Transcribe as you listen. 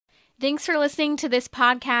Thanks for listening to this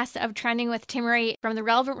podcast of Trending with Timmery from the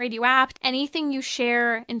Relevant Radio app. Anything you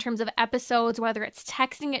share in terms of episodes, whether it's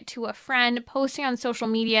texting it to a friend, posting on social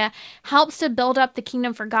media, helps to build up the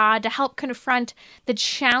kingdom for God, to help confront the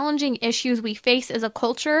challenging issues we face as a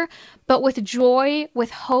culture, but with joy, with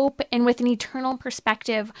hope, and with an eternal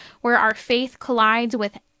perspective where our faith collides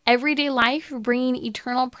with everyday life, bringing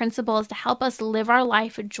eternal principles to help us live our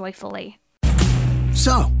life joyfully.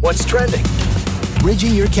 So, what's trending?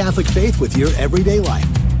 Bridging your Catholic faith with your everyday life.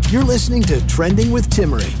 You're listening to Trending with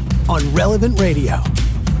Timmery on Relevant Radio.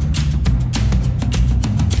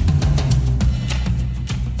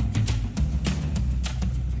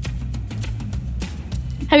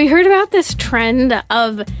 Have you heard about this trend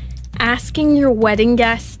of asking your wedding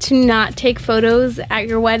guests to not take photos at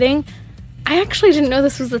your wedding? I actually didn't know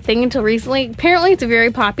this was a thing until recently. Apparently it's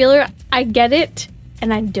very popular. I get it,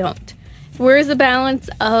 and I don't. Where's the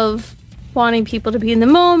balance of wanting people to be in the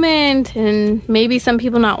moment and maybe some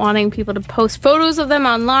people not wanting people to post photos of them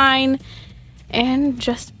online and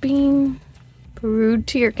just being rude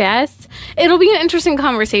to your guests? It'll be an interesting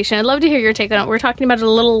conversation. I'd love to hear your take on it. We're talking about it a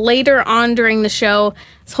little later on during the show.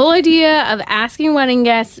 This whole idea of asking wedding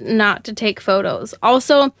guests not to take photos.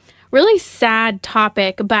 Also, really sad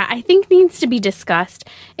topic, but I think needs to be discussed.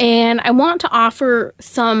 And I want to offer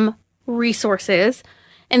some resources,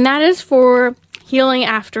 and that is for healing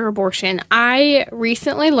after abortion. I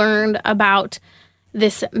recently learned about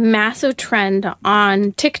this massive trend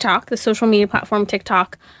on TikTok, the social media platform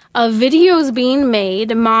TikTok, of videos being made,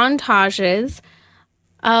 montages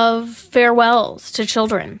of farewells to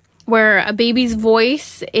children, where a baby's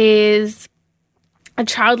voice is, a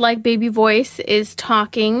childlike baby voice is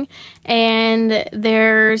talking, and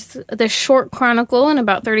there's the short chronicle in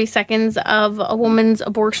about 30 seconds of a woman's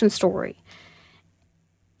abortion story.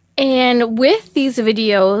 And with these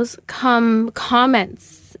videos come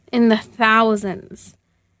comments in the thousands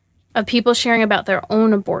of people sharing about their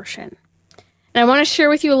own abortion. And I want to share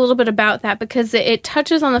with you a little bit about that because it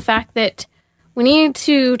touches on the fact that we need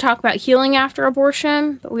to talk about healing after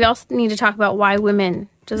abortion, but we also need to talk about why women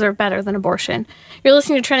deserve better than abortion. You're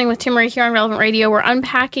listening to Trending with Timmery here on Relevant Radio. We're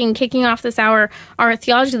unpacking, kicking off this hour, our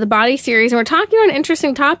Theology of the Body series, and we're talking about an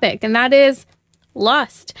interesting topic, and that is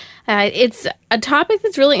lust. It's a topic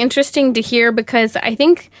that's really interesting to hear because I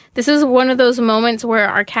think this is one of those moments where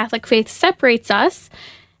our Catholic faith separates us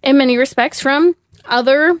in many respects from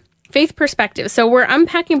other faith perspectives. So we're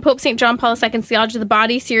unpacking Pope St. John Paul II's Theology of the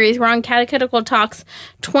Body series. We're on Catechetical Talks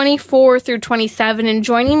 24 through 27, and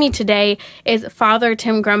joining me today is Father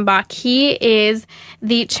Tim Grumbach. He is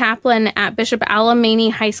the chaplain at Bishop Alemany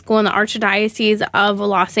High School in the Archdiocese of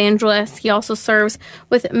Los Angeles. He also serves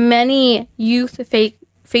with many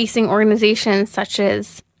youth-facing organizations such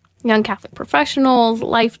as Young Catholic Professionals,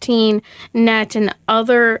 Life Teen, NET, and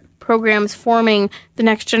other programs forming the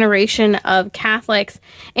next generation of Catholics.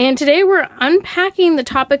 And today we're unpacking the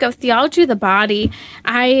topic of theology of the body.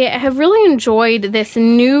 I have really enjoyed this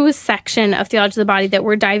new section of theology of the body that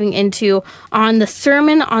we're diving into on the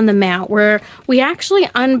Sermon on the Mount, where we actually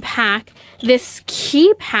unpack this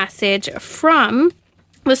key passage from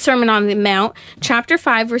the Sermon on the Mount, chapter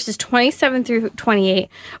 5, verses 27 through 28,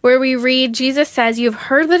 where we read, Jesus says, "You have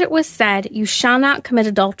heard that it was said, 'You shall not commit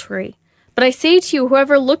adultery.' But I say to you,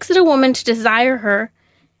 whoever looks at a woman to desire her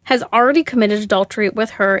has already committed adultery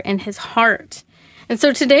with her in his heart." And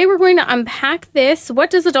so today we're going to unpack this. What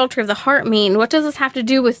does adultery of the heart mean? What does this have to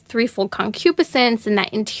do with threefold concupiscence and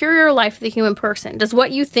that interior life of the human person? Does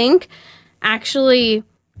what you think actually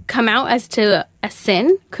come out as to a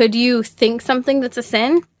sin? Could you think something that's a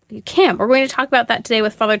sin? You can't. We're going to talk about that today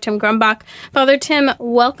with Father Tim Grumbach. Father Tim,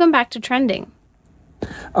 welcome back to Trending.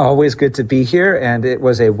 Always good to be here, and it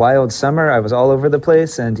was a wild summer. I was all over the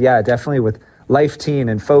place, and yeah, definitely with Life Teen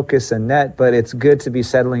and Focus and NET, but it's good to be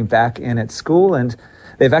settling back in at school, and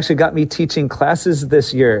they've actually got me teaching classes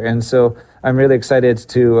this year, and so I'm really excited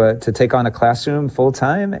to take on a classroom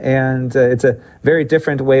full-time, and it's a very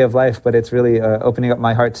different way of life, but it's really opening up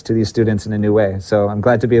my heart to these students in a new way, so I'm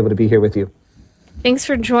glad to be able to be here with you. Thanks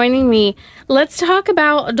for joining me. Let's talk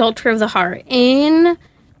about adultery of the heart. In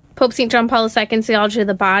Pope St. John Paul II's Theology of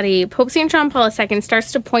the Body, Pope St. John Paul II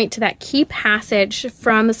starts to point to that key passage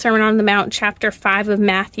from the Sermon on the Mount, chapter 5 of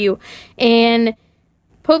Matthew. And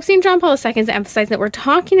Pope St. John Paul II is emphasizing that we're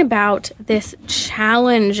talking about this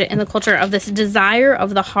challenge in the culture of this desire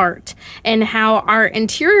of the heart and how our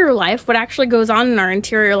interior life, what actually goes on in our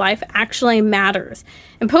interior life, actually matters.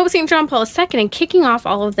 And Pope St. John Paul II, and kicking off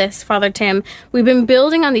all of this, Father Tim, we've been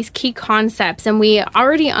building on these key concepts, and we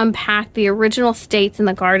already unpacked the original states in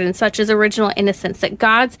the garden, such as original innocence, that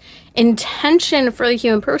God's intention for the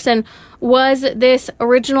human person was this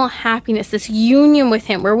original happiness, this union with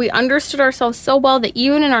him, where we understood ourselves so well that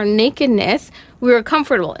even in our nakedness, we were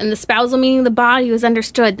comfortable. And the spousal meaning of the body was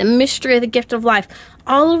understood. The mystery of the gift of life,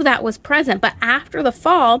 all of that was present. But after the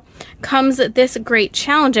fall comes this great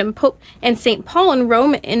challenge. And St. Paul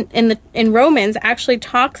in Romans actually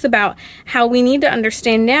talks about how we need to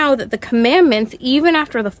understand now that the commandments, even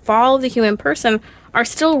after the fall of the human person, are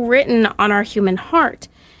still written on our human heart.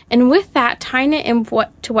 And with that, tying it in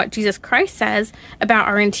to what Jesus Christ says about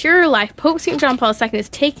our interior life, Pope St. John Paul II is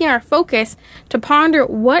taking our focus to ponder,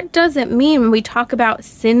 what does it mean when we talk about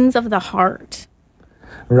sins of the heart?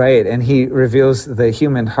 Right, and he reveals the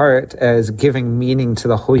human heart as giving meaning to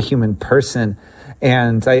the whole human person.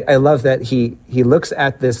 And I love that he looks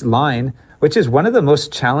at this line, which is one of the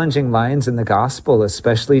most challenging lines in the gospel,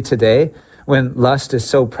 especially today, when lust is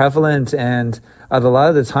so prevalent. And a lot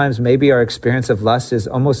of the times, maybe our experience of lust is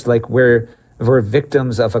almost like we're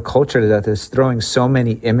victims of a culture that is throwing so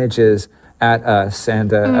many images at us,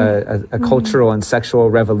 and a cultural and sexual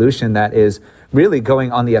revolution that is really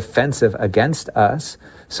going on the offensive against us.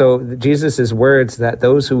 So Jesus' words that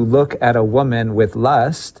those who look at a woman with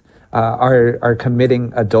lust are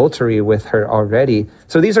committing adultery with her already.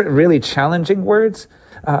 So these are really challenging words,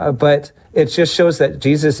 but it just shows that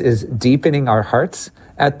Jesus is deepening our hearts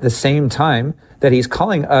at the same time that he's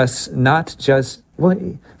calling us not just, well,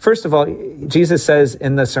 first of all, Jesus says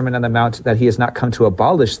in the Sermon on the Mount that he has not come to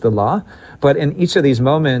abolish the law, but in each of these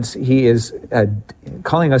moments, he is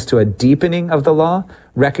calling us to a deepening of the law,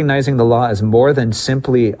 recognizing the law as more than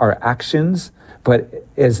simply our actions, but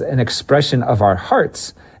is an expression of our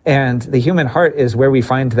hearts. And the human heart is where we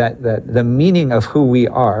find that the meaning of who we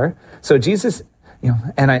are. So Jesus,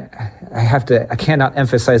 and I cannot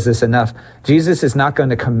emphasize this enough. Jesus is not going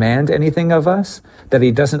to command anything of us that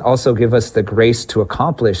he doesn't also give us the grace to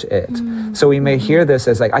accomplish it. So we may hear this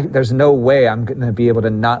as like, there's no way I'm going to be able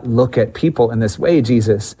to not look at people in this way,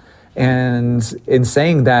 Jesus. And in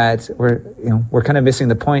saying that, we're kind of missing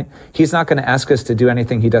the point. He's not going to ask us to do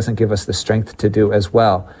anything he doesn't give us the strength to do as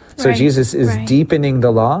well. So right, Jesus is deepening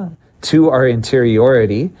the law to our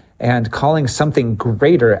interiority and calling something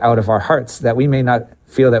greater out of our hearts that we may not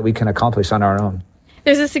feel that we can accomplish on our own.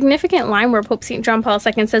 There's a significant line where Pope St. John Paul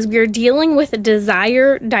II says, we are dealing with a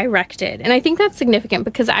desire directed. And I think that's significant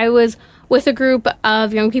because I was with a group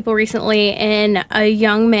of young people recently, and a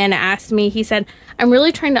young man asked me, he said, I'm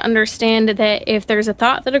really trying to understand that if there's a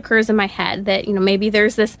thought that occurs in my head that, maybe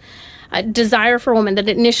there's this desire for a woman that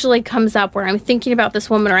initially comes up where I'm thinking about this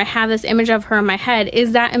woman or I have this image of her in my head,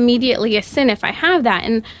 is that immediately a sin if I have that?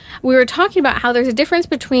 And we were talking about how there's a difference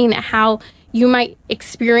between how you might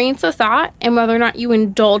experience a thought and whether or not you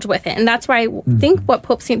indulge with it. And that's why I think what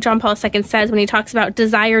Pope St. John Paul II says when he talks about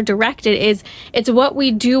desire directed is it's what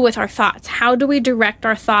we do with our thoughts. How do we direct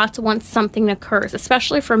our thoughts once something occurs,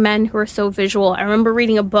 especially for men who are so visual? I remember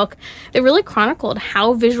reading a book that really chronicled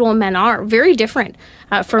how visual men are, very different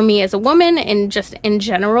for me as a woman and just in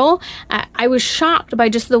general. I was shocked by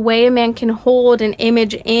just the way a man can hold an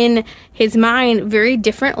image in his mind very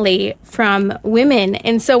differently from women.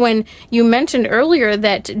 And so when you mentioned earlier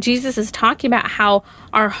that Jesus is talking about how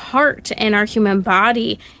our heart and our human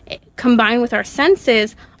body combined with our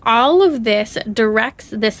senses, all of this directs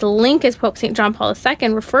this link, as Pope St. John Paul II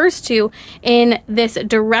refers to, in this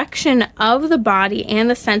direction of the body and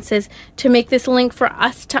the senses to make this link for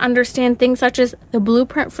us to understand things such as the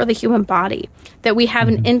blueprint for the human body, that we have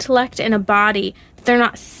an intellect and a body, that they're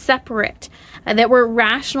not separate, that we're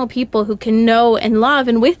rational people who can know and love.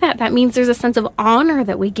 And with that, that means there's a sense of honor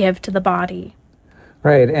that we give to the body.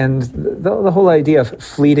 Right, and the whole idea of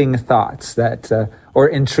fleeting thoughts or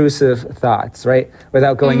intrusive thoughts, right?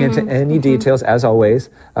 Without going into any details, as always,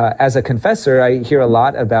 as a confessor, I hear a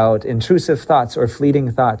lot about intrusive thoughts or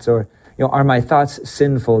fleeting thoughts, or are my thoughts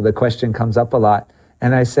sinful? The question comes up a lot,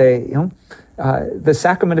 and I say, the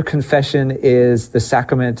sacrament of confession is the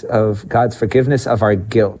sacrament of God's forgiveness of our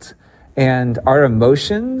guilt, and our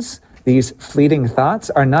emotions. These fleeting thoughts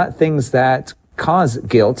are not things that cause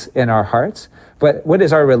guilt in our hearts. But what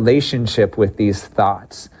is our relationship with these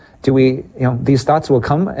thoughts? Do we, these thoughts will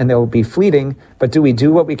come and they'll be fleeting, but do we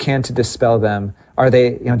do what we can to dispel them? Are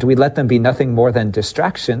they, do we let them be nothing more than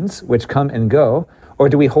distractions which come and go? Or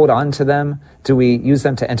do we hold on to them? Do we use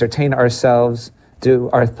them to entertain ourselves? Do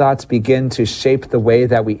our thoughts begin to shape the way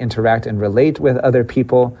that we interact and relate with other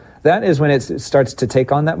people? That is when it starts to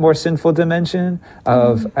take on that more sinful dimension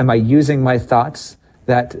of, am I using my thoughts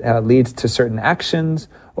that leads to certain actions?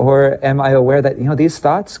 Or am I aware that, these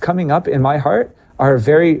thoughts coming up in my heart are a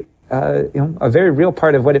very real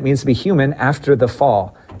part of what it means to be human after the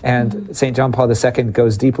fall. And St. John Paul II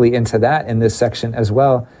goes deeply into that in this section as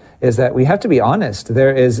well. is that we have to be honest.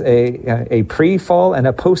 There is a pre-fall and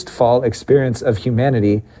a post-fall experience of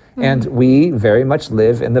humanity. And we very much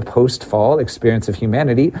live in the post-fall experience of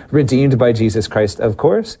humanity, redeemed by Jesus Christ, of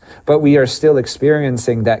course, but we are still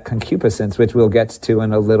experiencing that concupiscence, which we'll get to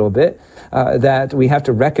in a little bit, that we have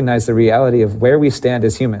to recognize the reality of where we stand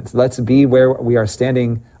as humans. Let's be where we are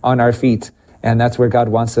standing on our feet, and that's where God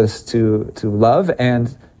wants us to love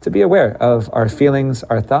and to be aware of our feelings,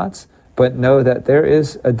 our thoughts, but know that there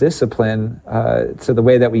is a discipline to the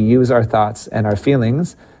way that we use our thoughts and our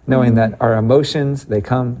feelings, knowing that our emotions, they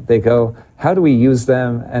come, they go. How do we use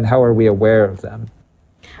them, and how are we aware of them?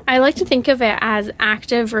 I like to think of it as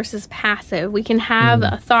active versus passive. We can have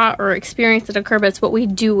a thought or experience that occur, but it's what we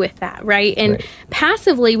do with that, right? And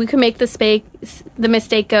passively, we can make the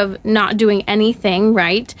mistake of not doing anything,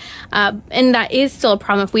 right? And that is still a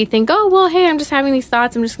problem. If we think, oh, well, hey, I'm just having these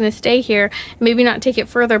thoughts, I'm just going to stay here, maybe not take it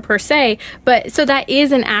further per se. But so that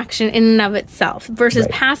is an action in and of itself. Versus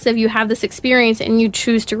passive, you have this experience and you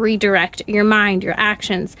choose to redirect your mind, your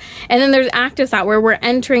actions. And then there's active thought where we're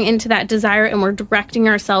entering into that desire and we're directing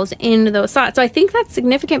ourselves into those thoughts. So I think that's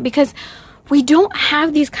significant because we don't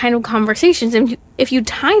have these kind of conversations. And if you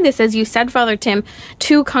tie this, as you said, Father Tim,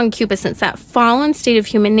 to concupiscence, that fallen state of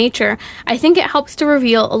human nature, I think it helps to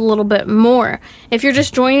reveal a little bit more. If you're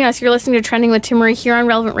just joining us, you're listening to Trending with Timmery here on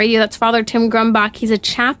Relevant Radio. That's Father Tim Grumbach. He's a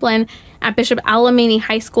chaplain at Bishop Alamany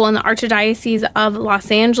High School in the Archdiocese of Los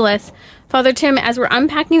Angeles. Father Tim, as we're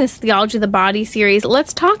unpacking this Theology of the Body series,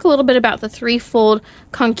 let's talk a little bit about the threefold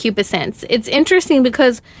concupiscence. It's interesting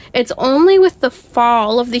because it's only with the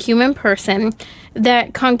fall of the human person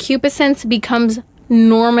that concupiscence becomes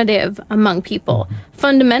normative among people.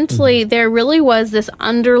 Fundamentally, there really was this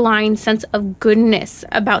underlying sense of goodness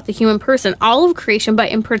about the human person, all of creation, but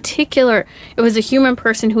in particular, it was a human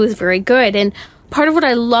person who was very good. And part of what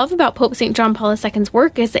I love about Pope St. John Paul II's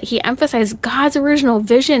work is that he emphasized God's original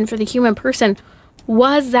vision for the human person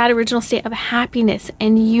was that original state of happiness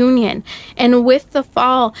and union. And with the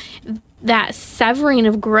fall, that severing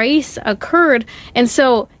of grace occurred. And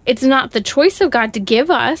so it's not the choice of God to give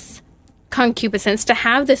us concupiscence, to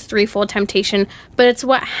have this threefold temptation, but it's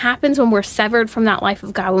what happens when we're severed from that life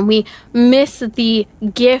of God, when we miss the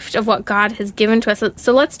gift of what God has given to us.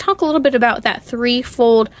 So let's talk a little bit about that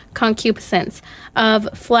threefold concupiscence of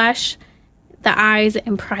flesh, the eyes,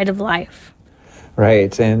 and pride of life.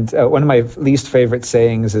 Right. And one of my least favorite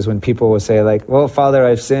sayings is when people will say, like, well, Father,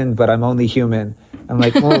 I've sinned, but I'm only human. I'm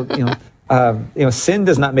like, well, sin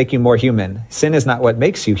does not make you more human. Sin is not what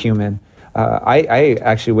makes you human. I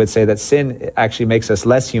actually would say that sin actually makes us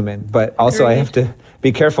less human, but also I have to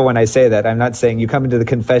be careful when I say that. I'm not saying you come into the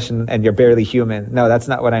confession and you're barely human. No, that's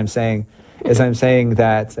not what I'm saying. I'm saying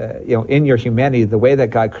that, in your humanity, the way that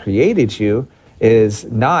God created you is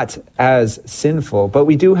not as sinful, but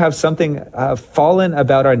we do have something fallen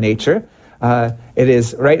about our nature.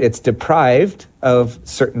 It's deprived of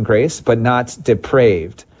certain grace, but not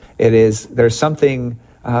depraved. There's something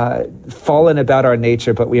fallen about our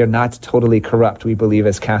nature, but we are not totally corrupt, we believe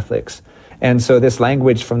as Catholics. And so this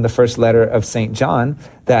language from the first letter of St. John,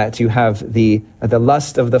 that you have the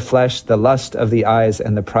lust of the flesh, the lust of the eyes,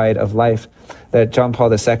 and the pride of life, that John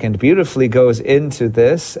Paul II beautifully goes into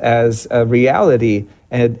this as a reality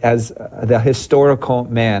and as the historical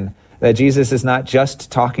man, that Jesus is not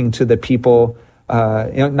just talking to the people,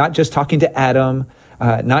 not just talking to Adam,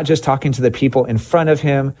 not just talking to the people in front of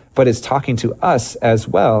him, but is talking to us as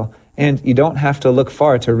well. And you don't have to look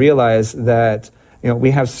far to realize that,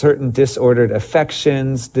 we have certain disordered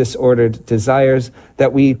affections, disordered desires,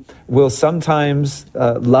 that we will sometimes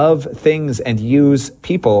love things and use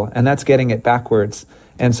people, and that's getting it backwards.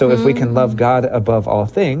 And so if we can love God above all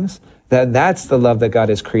things, then that's the love that God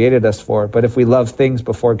has created us for. But if we love things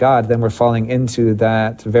before God, then we're falling into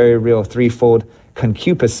that very real threefold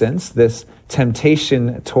concupiscence, this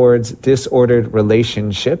temptation towards disordered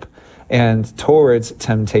relationship and towards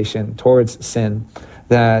temptation, towards sin.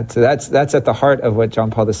 That's at the heart of what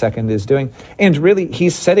John Paul II is doing. And really,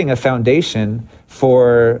 he's setting a foundation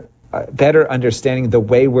for better understanding the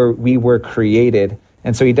way we were created.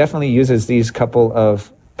 And so he definitely uses these couple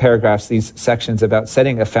of paragraphs, these sections about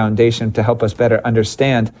setting a foundation to help us better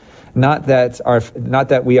understand not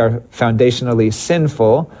that we are foundationally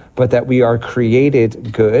sinful, but that we are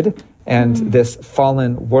created good. And this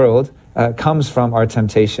fallen world comes from our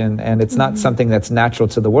temptation, and it's not something that's natural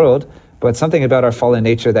to the world, but something about our fallen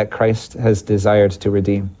nature that Christ has desired to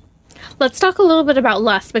redeem. Let's talk a little bit about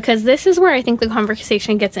lust, because this is where I think the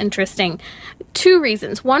conversation gets interesting. Two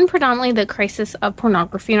reasons. One, predominantly the crisis of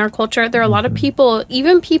pornography in our culture. There are a lot of people,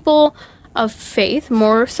 even people of faith,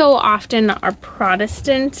 more so often are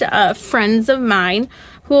Protestant friends of mine,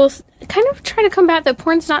 who will kind of try to combat that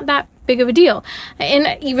porn's not that big of a deal.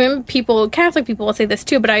 And even Catholic people will say this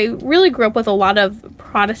too, but I really grew up with a lot of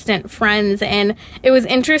Protestant friends, and it was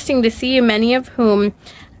interesting to see many of whom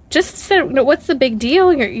just said, what's the big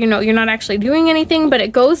deal? You're not actually doing anything. But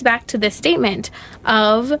it goes back to this statement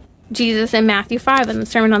of Jesus in Matthew 5 in the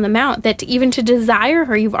Sermon on the Mount, that even to desire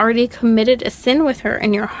her, you've already committed a sin with her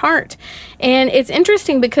in your heart. And it's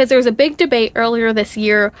interesting because there was a big debate earlier this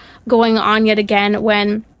year going on yet again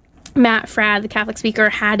when Matt Fradd, the Catholic speaker,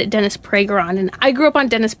 had Dennis Prager on. And I grew up on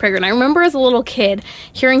Dennis Prager, and I remember as a little kid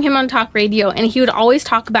hearing him on talk radio, and he would always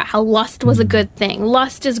talk about how lust was a good thing.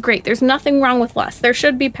 Lust is great. There's nothing wrong with lust. There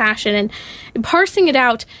should be passion. And parsing it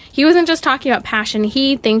out, he wasn't just talking about passion.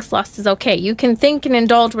 He thinks lust is okay. You can think and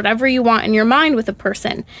indulge whatever you want in your mind with a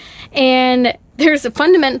person. And there's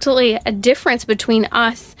fundamentally a difference between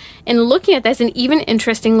us in looking at this, and even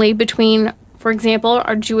interestingly between, for example,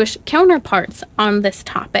 our Jewish counterparts on this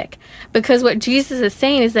topic. Because what Jesus is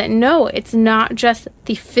saying is that no, it's not just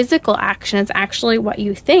the physical action, it's actually what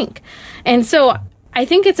you think. And so I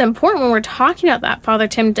think it's important when we're talking about that, Father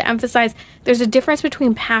Tim, to emphasize there's a difference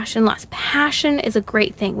between passion and lust. Passion is a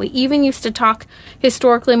great thing. We even used to talk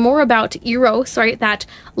historically more about eros, right? That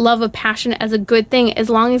love of passion as a good thing, as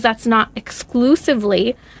long as that's not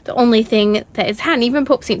exclusively the only thing that is had. And even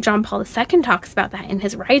Pope St. John Paul II talks about that in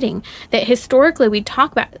his writing, that historically we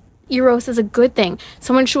talk about eros as a good thing.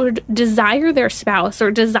 Someone should desire their spouse or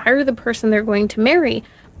desire the person they're going to marry.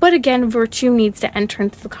 But again, virtue needs to enter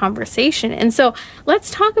into the conversation. And so let's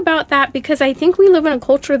talk about that, because I think we live in a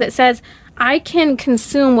culture that says I can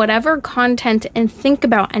consume whatever content and think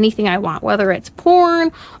about anything I want, whether it's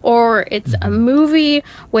porn or it's a movie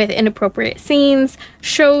with inappropriate scenes,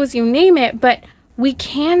 shows, you name it. But we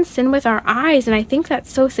can sin with our eyes, and I think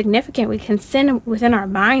that's so significant. We can sin within our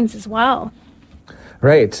minds as well.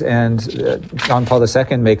 Right, and John Paul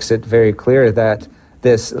II makes it very clear that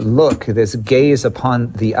this look, this gaze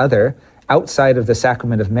upon the other outside of the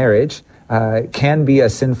sacrament of marriage can be a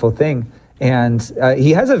sinful thing. And he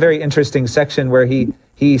has a very interesting section where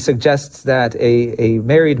he suggests that a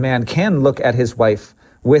married man can look at his wife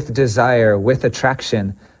with desire, with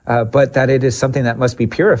attraction, but that it is something that must be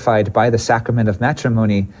purified by the sacrament of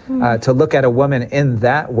matrimony. To look at a woman in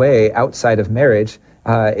that way outside of marriage,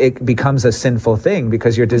 it becomes a sinful thing,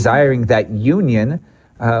 because you're desiring that union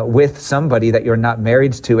with somebody that you're not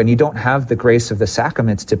married to, and you don't have the grace of the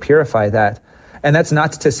sacraments to purify that. And that's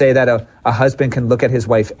not to say that a husband can look at his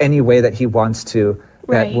wife any way that he wants to,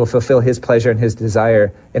 right, that will fulfill his pleasure and his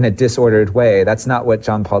desire in a disordered way. That's not what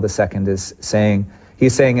John Paul II is saying.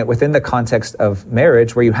 He's saying it within the context of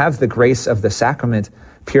marriage, where you have the grace of the sacrament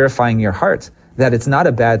purifying your heart, that it's not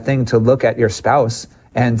a bad thing to look at your spouse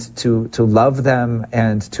and to love them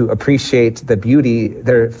and to appreciate the beauty,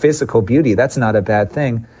 their physical beauty. That's not a bad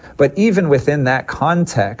thing. But even within that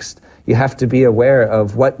context, you have to be aware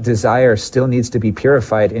of what desire still needs to be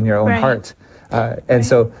purified in your own heart. And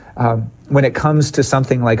so when it comes to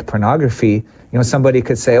something like pornography, somebody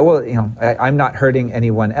could say, oh, well, I'm not hurting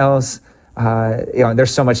anyone else.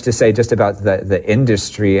 There's so much to say just about the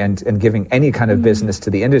industry, and giving any kind of business to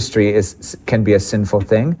the industry can be a sinful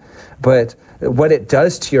thing. But what it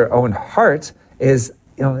does to your own heart is,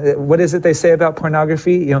 what is it they say about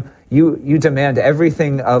pornography? You demand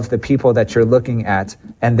everything of the people that you're looking at,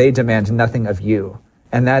 and they demand nothing of you.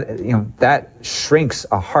 And that shrinks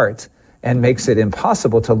a heart and makes it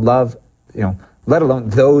impossible to love, let alone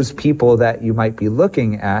those people that you might be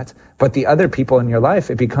looking at, but the other people in your life.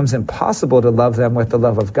 It becomes impossible to love them with the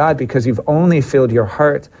love of God, because you've only filled your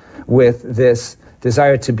heart with this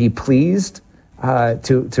desire to be pleased,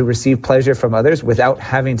 to receive pleasure from others without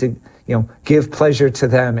having to, give pleasure to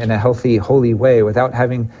them in a healthy, holy way, without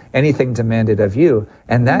having anything demanded of you.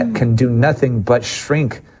 And that can do nothing but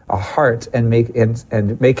shrink a heart and make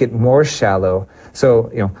it more shallow.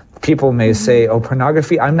 So, people may say, oh,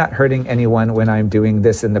 pornography, I'm not hurting anyone when I'm doing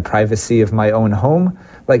this in the privacy of my own home.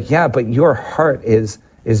 Like, yeah, but your heart is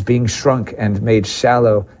being shrunk and made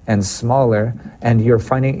shallow and smaller, and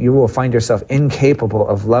you will find yourself incapable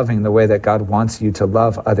of loving the way that God wants you to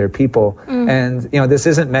love other people. And, this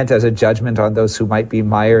isn't meant as a judgment on those who might be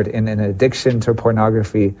mired in an addiction to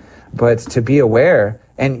pornography, but to be aware,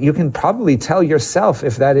 and you can probably tell yourself,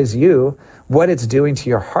 if that is you, what it's doing to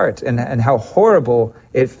your heart, and how horrible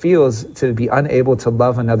it feels to be unable to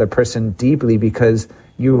love another person deeply, because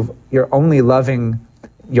you're only loving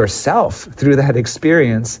yourself through that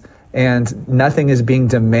experience, and nothing is being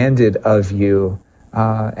demanded of you.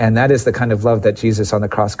 And that is the kind of love that Jesus on the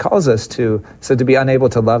cross calls us to. So to be unable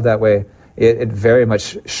to love that way, it very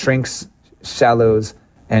much shrinks, shallows,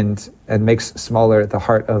 and makes smaller the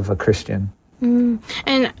heart of a Christian.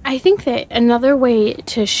 And I think that another way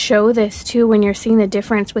to show this too, when you're seeing the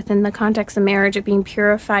difference within the context of marriage, of being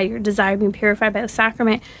purified, your desire being purified by the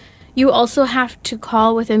sacrament, you also have to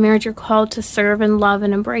call within marriage, you're called to serve and love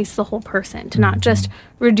and embrace the whole person, to not just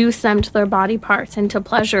reduce them to their body parts and to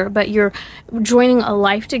pleasure, but you're joining a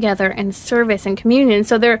life together in service and communion.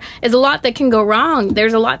 So there is a lot that can go wrong.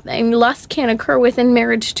 There's a lot, and lust can occur within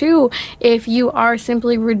marriage too, if you are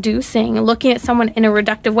simply reducing, looking at someone in a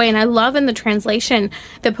reductive way. And I love in the translation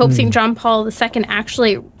that Pope St. John Paul II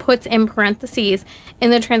actually puts in parentheses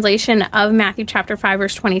in the translation of Matthew chapter 5,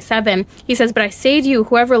 verse 27. He says, "But I say to you,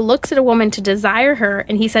 whoever looks at a woman to desire her,"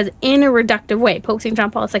 and he says in a reductive way, Pope St.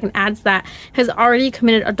 John Paul II adds that, "has already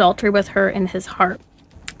committed adultery with her in his heart,"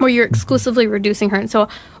 where you're exclusively reducing her. And so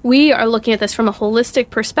we are looking at this from a holistic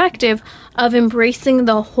perspective of embracing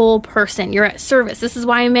the whole person. You're at service. This is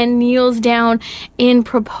why a man kneels down in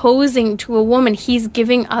proposing to a woman. He's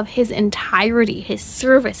giving of his entirety, his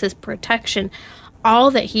service, his protection,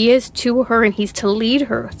 all that he is to her, and he's to lead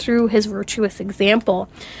her through his virtuous example.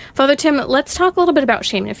 Father Tim, let's talk a little bit about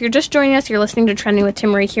shame. If you're just joining us, you're listening to Trending with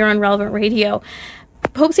Tim Ray here on Relevant Radio.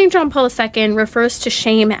 Pope St. John Paul II refers to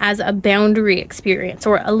shame as a boundary experience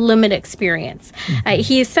or a limit experience.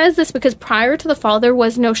 He says this because prior to the fall, there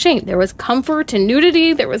was no shame. There was comfort in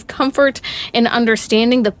nudity. There was comfort in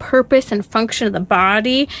understanding the purpose and function of the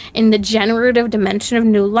body in the generative dimension of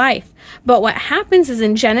new life. But what happens is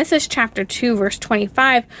in Genesis chapter 2, verse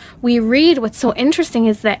 25, we read what's so interesting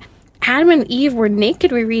is that Adam and Eve were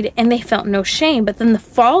naked, we read, and they felt no shame. But then the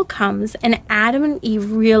fall comes, and Adam and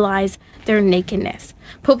Eve realize their nakedness.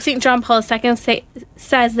 Pope St. John Paul II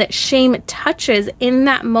says that shame touches in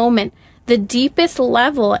that moment the deepest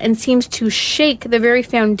level and seems to shake the very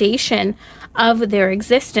foundation of their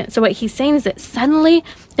existence. So what he's saying is that suddenly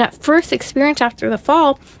that first experience after the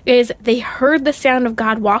fall is they heard the sound of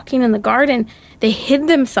God walking in the garden. They hid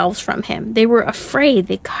themselves from him. They were afraid.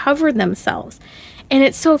 They covered themselves. And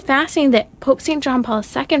it's so fascinating that Pope St. John Paul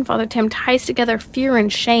II, Father Tim, ties together fear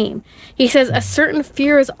and shame. He says a certain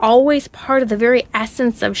fear is always part of the very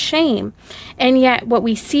essence of shame. And yet what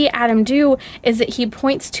we see Adam do is that he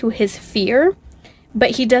points to his fear,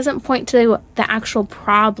 but he doesn't point to the actual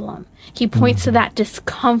problem. He points to that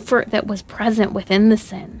discomfort that was present within the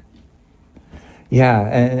sin. Yeah,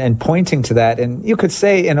 and pointing to that. And you could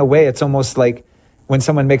say, in a way, it's almost like when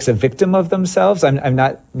someone makes a victim of themselves. I'm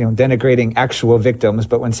not denigrating actual victims,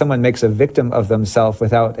 but when someone makes a victim of themselves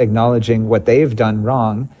without acknowledging what they've done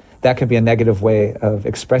wrong, that can be a negative way of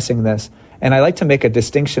expressing this. And I like to make a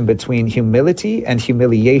distinction between humility and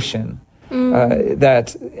humiliation.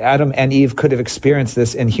 That Adam and Eve could have experienced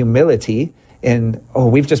this in humility,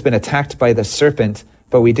 we've just been attacked by the serpent,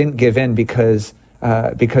 but we didn't give in because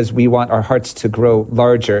we want our hearts to grow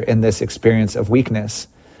larger in this experience of weakness.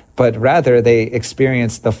 But rather they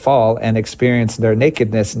experienced the fall and experienced their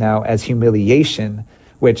nakedness now as humiliation,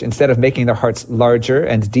 which instead of making their hearts larger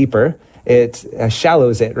and deeper, it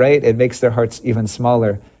shallows it, right? It makes their hearts even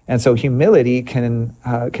smaller. And so humility can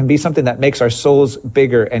be something that makes our souls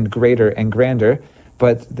bigger and greater and grander,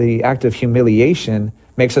 but the act of humiliation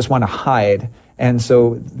makes us want to hide. And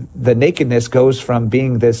so the nakedness goes from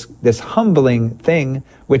being this humbling thing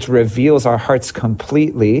which reveals our hearts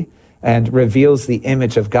completely and reveals the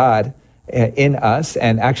image of God in us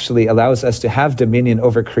and actually allows us to have dominion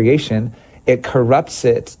over creation. It corrupts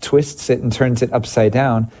it, twists it, and turns it upside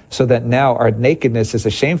down, so that now our nakedness is a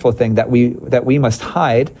shameful thing that we must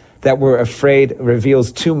hide, that we're afraid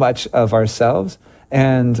reveals too much of ourselves,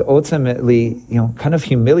 and ultimately, kind of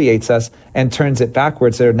humiliates us and turns it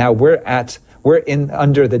backwards. So now we're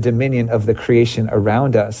under the dominion of the creation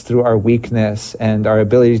around us through our weakness and our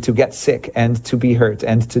ability to get sick and to be hurt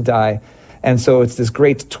and to die. And so it's this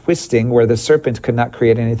great twisting where the serpent could not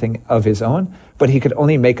create anything of his own, but he could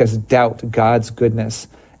only make us doubt God's goodness.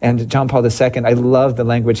 And John Paul II, I love the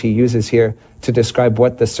language he uses here to describe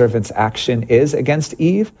what the serpent's action is against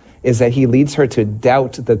Eve, is that he leads her to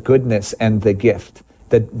doubt the goodness and the gift,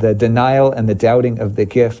 the denial and the doubting of the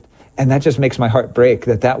gift. And that just makes my heart break,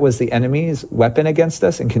 that was the enemy's weapon against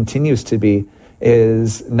us and continues to be,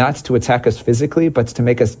 is not to attack us physically, but to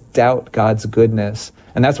make us doubt God's goodness.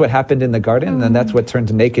 And that's what happened in the garden, and that's what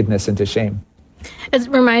turned nakedness into shame. It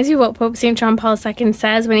reminds you what Pope St. John Paul II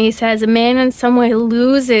says when he says, a man in some way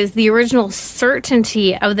loses the original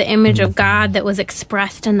certainty of the image of God that was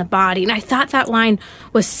expressed in the body. And I thought that line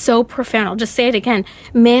was so profound. I'll just say it again.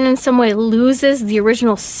 Man in some way loses the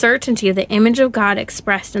original certainty of the image of God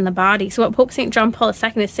expressed in the body. So what Pope St. John Paul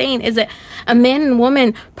II is saying is that a man and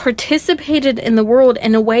woman participated in the world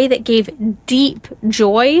in a way that gave deep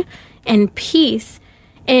joy and peace.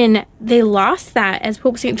 And they lost that, as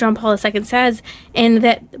Pope St. John Paul II says, and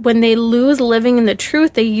that when they lose living in the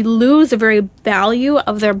truth, they lose the very value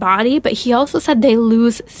of their body. But he also said they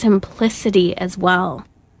lose simplicity as well.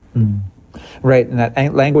 Right, in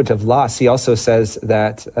that language of loss, he also says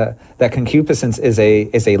that that concupiscence is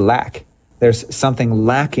a lack. There's something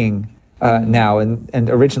lacking now, and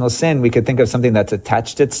original sin, we could think of something that's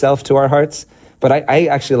attached itself to our hearts. But I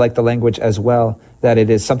actually like the language as well, that it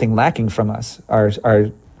is something lacking from us,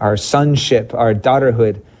 our sonship, our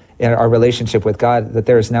daughterhood, our relationship with God, that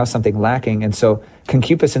there is now something lacking. And so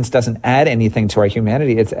concupiscence doesn't add anything to our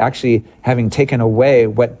humanity. It's actually having taken away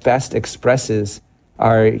what best expresses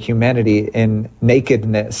our humanity in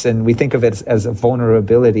nakedness. And we think of it as a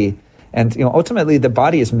vulnerability. And ultimately, the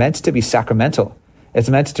body is meant to be sacramental. It's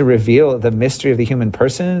meant to reveal the mystery of the human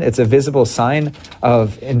person. It's a visible sign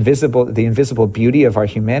of the invisible beauty of our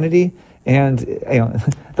humanity. And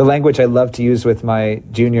the language I love to use with my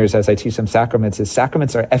juniors as I teach them sacraments is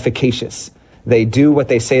sacraments are efficacious. They do what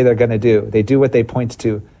they say they're going to do. They do what they point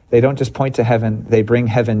to. They don't just point to heaven, they bring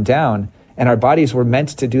heaven down. And our bodies were meant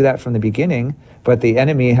to do that from the beginning, but the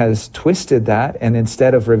enemy has twisted that, and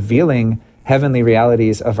instead of revealing heavenly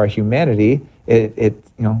realities of our humanity,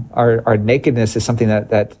 our nakedness is something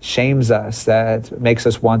that shames us, that makes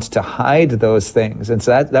us want to hide those things. And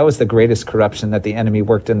so that was the greatest corruption that the enemy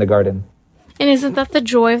worked in the garden. And isn't that the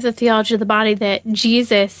joy of the theology of the body, that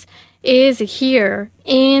Jesus is here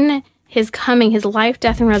in his coming, his life,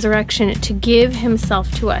 death, and resurrection, to give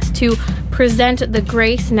himself to us, to present the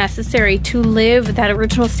grace necessary to live that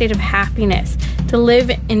original state of happiness, to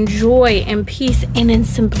live in joy and peace and in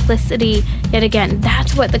simplicity. Yet again,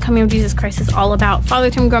 that's what the coming of Jesus Christ is all about. Father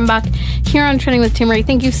Tim Grumbach here on Trending with Timmerie.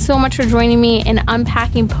 Thank you so much for joining me in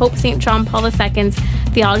unpacking Pope St. John Paul II's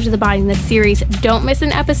Theology of the Body in this series. Don't miss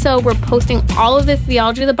an episode. We're posting all of the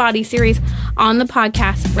Theology of the Body series on the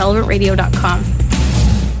podcast, relevantradio.com.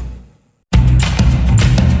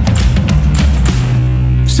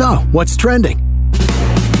 So, what's trending?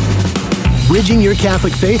 Bridging your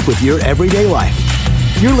Catholic faith with your everyday life.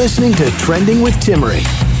 You're listening to Trending with Timmerie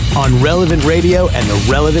on Relevant Radio and the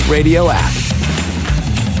Relevant Radio app.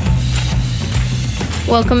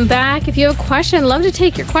 Welcome back. If you have a question, I'd love to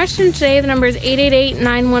take your question today. The number is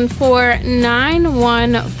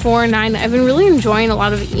 888-914-9149. I've been really enjoying a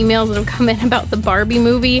lot of emails that have come in about the Barbie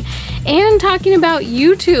movie and talking about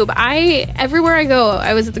YouTube. Everywhere I go,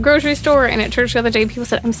 I was at the grocery store and at church the other day, people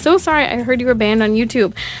said, I'm so sorry, I heard you were banned on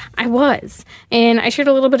YouTube. I was. And I shared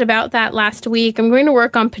a little bit about that last week. I'm going to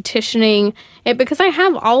work on petitioning it because I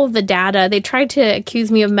have all of the data. They tried to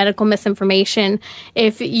accuse me of medical misinformation.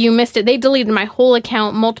 If you missed it, they deleted my whole account.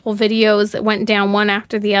 Multiple videos that went down one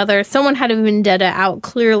after the other. Someone had a vendetta out,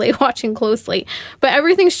 clearly watching closely. But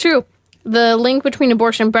everything's true. The link between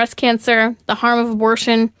abortion and breast cancer, the harm of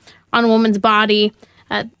abortion on a woman's body,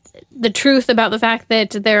 the truth about the fact that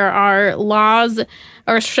there are laws,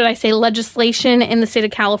 or should I say legislation in the state of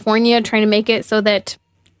California trying to make it so that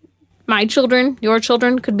my children, your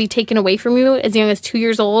children, could be taken away from you as young as 2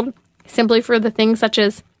 years old, simply for the things such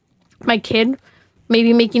as my kid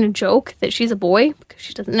maybe making a joke that she's a boy because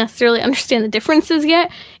she doesn't necessarily understand the differences yet.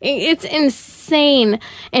 It's insane.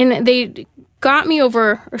 And they got me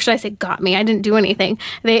over, or should I say got me? I didn't do anything.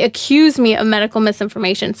 They accused me of medical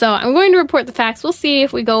misinformation. So I'm going to report the facts. We'll see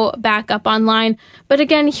if we go back up online. But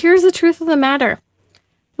again, here's the truth of the matter.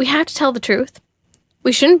 We have to tell the truth.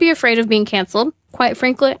 We shouldn't be afraid of being canceled. Quite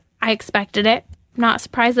frankly, I expected it. I'm not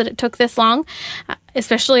surprised that it took this long,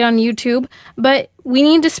 especially on YouTube. But we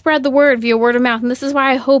need to spread the word via word of mouth. And this is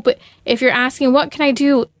why I hope, if you're asking, what can I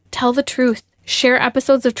do? Tell the truth. Share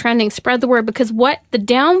episodes of Trending. Spread the word. Because what the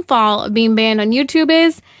downfall of being banned on YouTube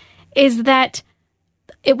is that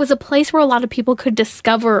it was a place where a lot of people could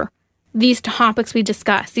discover these topics we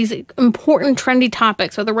discuss, these important trendy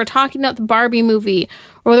topics, whether we're talking about the Barbie movie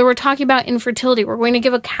or whether we're talking about infertility. We're going to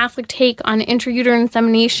give a Catholic take on intrauterine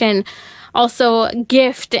insemination, also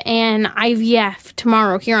gift and IVF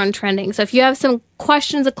tomorrow here on Trending. So if you have some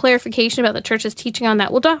questions of clarification about the church's teaching on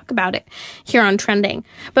that, we'll talk about it here on Trending.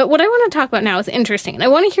 But what I want to talk about now is interesting, and I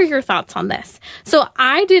want to hear your thoughts on this. So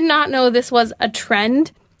I did not know this was a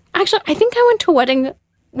trend. Actually, I think I went to a wedding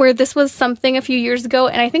where this was something a few years ago,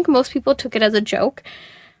 and I think most people took it as a joke.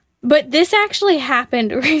 But this actually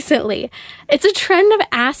happened recently. It's a trend of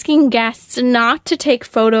asking guests not to take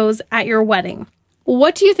photos at your wedding.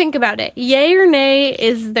 What do you think about it? Yay or nay?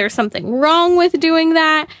 Is there something wrong with doing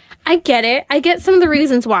that? I get it. I get some of the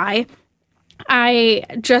reasons why. I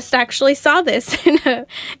just actually saw this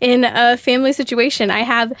in a family situation. I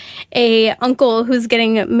have a uncle who's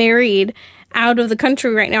getting married out of the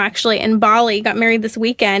country right now, actually, in Bali. Got married this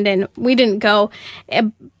weekend, and we didn't go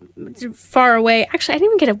far away. Actually, I didn't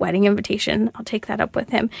even get a wedding invitation. I'll take that up with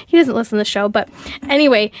him. He doesn't listen to the show, but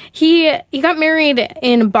anyway, he got married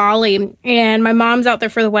in Bali, and my mom's out there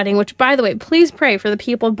for the wedding, which, by the way, please pray for the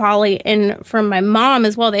people of Bali and for my mom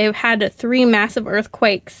as well. They've had 3 massive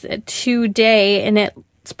earthquakes today, and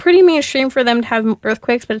it's pretty mainstream for them to have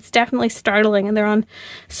earthquakes, but it's definitely startling, and they're on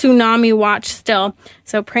tsunami watch still.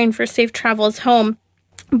 So praying for safe travels home.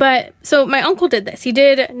 But so my uncle did this. He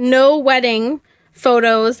did no wedding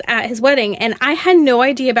photos at his wedding, and I had no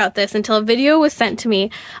idea about this until a video was sent to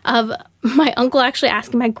me of my uncle actually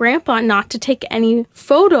asking my grandpa not to take any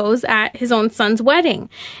photos at his own son's wedding.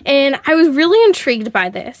 And I was really intrigued by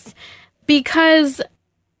this because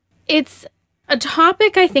it's a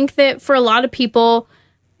topic I think that for a lot of people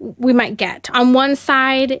we might get. On one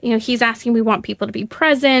side, he's asking, we want people to be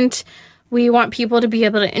present. We want people to be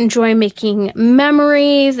able to enjoy making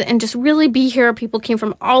memories and just really be here. People came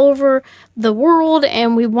from all over the world,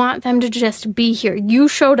 and we want them to just be here. You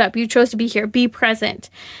showed up. You chose to be here. Be present.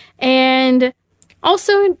 And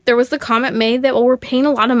also, there was the comment made that, well, we're paying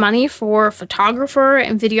a lot of money for a photographer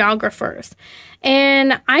and videographers.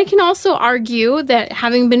 And I can also argue that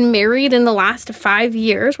having been married in the last 5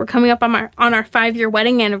 years, we're coming up on our 5-year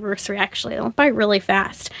wedding anniversary, actually. It went by really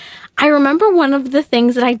fast. I remember one of the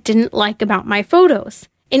things that I didn't like about my photos,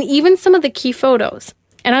 and even some of the key photos,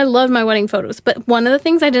 and I love my wedding photos, but one of the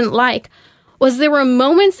things I didn't like was there were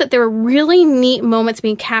moments that there were really neat moments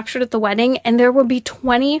being captured at the wedding, and there would be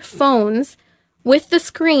 20 phones with the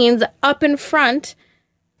screens up in front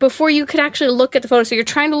before you could actually look at the photo. So you're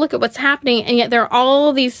trying to look at what's happening, and yet there are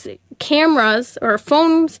all these cameras or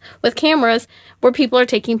phones with cameras where people are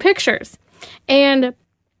taking pictures. And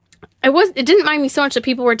it didn't mind me so much that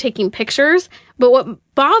people were taking pictures, but what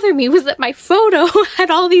bothered me was that my photo had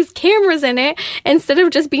all these cameras in it instead of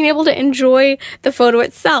just being able to enjoy the photo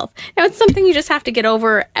itself. Now, it's something you just have to get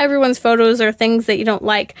over. Everyone's photos are things that you don't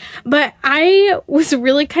like. But I was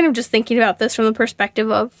really kind of just thinking about this from the perspective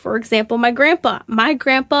of, for example, my grandpa. My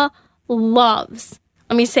grandpa loves,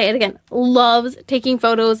 let me say it again, loves taking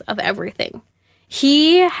photos of everything.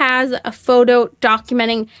 He has a photo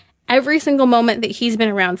documenting every single moment that he's been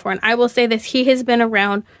around for. And I will say this, he has been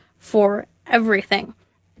around for everything.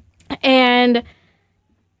 And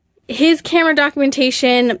his camera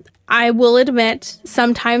documentation, I will admit,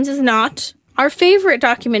 sometimes is not our favorite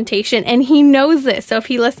documentation. And he knows this. So if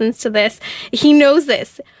he listens to this, he knows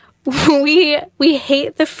this. We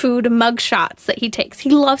hate the food mugshots that he takes.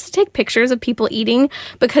 He loves to take pictures of people eating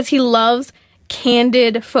because he loves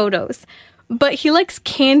candid photos. But he likes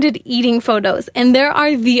candid eating photos, and there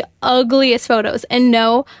are the ugliest photos. And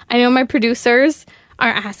no, I know my producers are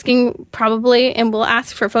asking probably and will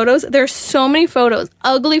ask for photos. There's so many photos,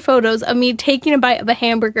 ugly photos of me taking a bite of a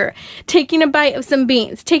hamburger, taking a bite of some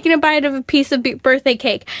beans, taking a bite of a piece of birthday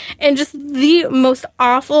cake, and just the most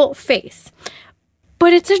awful face.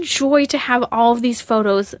 But it's a joy to have all of these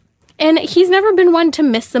photos. And he's never been one to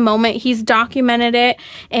miss the moment. He's documented it,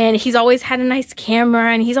 and he's always had a nice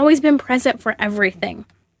camera, and he's always been present for everything.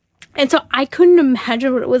 And so I couldn't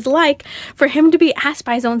imagine what it was like for him to be asked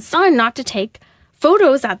by his own son not to take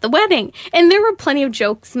photos at the wedding. And there were plenty of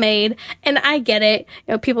jokes made, and I get it.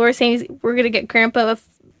 People were saying we're going to get Grandpa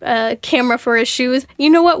a camera for his shoes. You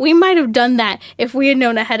know what? We might have done that if we had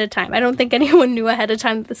known ahead of time. I don't think anyone knew ahead of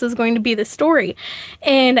time that this was going to be the story.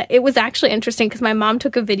 And it was actually interesting because my mom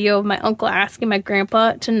took a video of my uncle asking my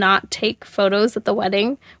grandpa to not take photos at the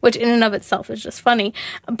wedding, which in and of itself is just funny.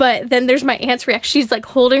 But then there's my aunt's reaction. She's like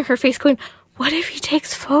holding her face going, what if he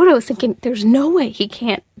takes photos? Thinking, there's no way he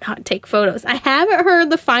can't not take photos. I haven't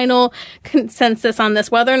heard the final consensus on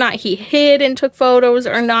this, whether or not he hid and took photos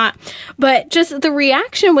or not. But just the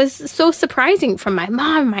reaction was so surprising from my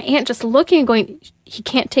mom and my aunt, just looking and going, he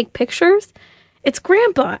can't take pictures? It's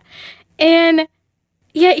Grandpa. And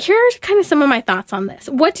yeah, here's kind of some of my thoughts on this.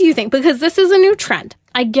 What do you think? Because this is a new trend.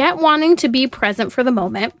 I get wanting to be present for the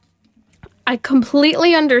moment. I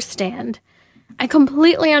completely understand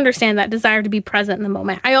that desire to be present in the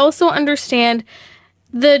moment. I also understand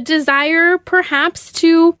the desire perhaps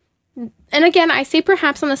to, and again, I say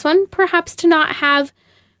perhaps on this one, perhaps to not have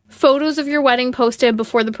photos of your wedding posted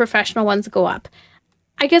before the professional ones go up.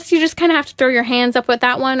 I guess you just kind of have to throw your hands up with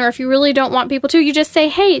that one, or if you really don't want people to, you just say,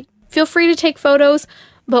 hey, feel free to take photos,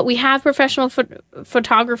 but we have professional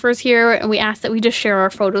photographers here, and we ask that we just share our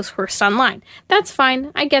photos first online. That's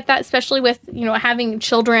fine. I get that, especially with, having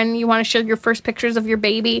children. You want to share your first pictures of your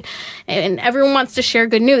baby, and everyone wants to share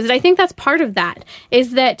good news. And I think that's part of that,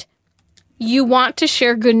 is that you want to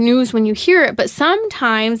share good news when you hear it, but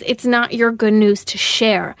sometimes it's not your good news to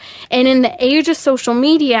share. And in the age of social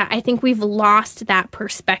media, I think we've lost that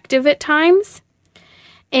perspective at times.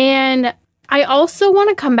 And I also want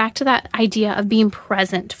to come back to that idea of being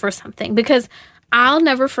present for something, because I'll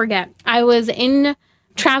never forget. I was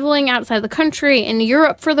traveling outside the country in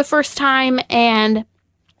Europe for the first time, and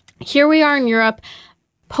here we are in Europe.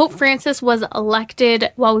 Pope Francis was elected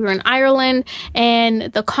while we were in Ireland, and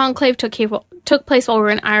the conclave took place while we were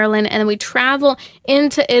in Ireland, and then we travel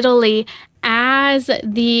into Italy as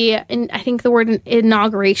I think the word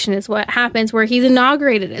inauguration is what happens, where he's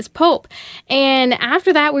inaugurated as Pope. And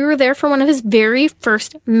after that, we were there for one of his very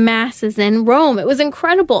first masses in Rome. It was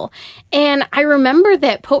incredible. And I remember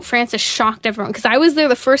that Pope Francis shocked everyone, because I was there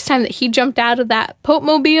the first time that he jumped out of that Pope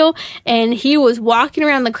mobile, and he was walking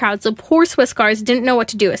around the crowd. So poor Swiss guards didn't know what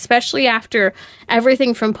to do, especially after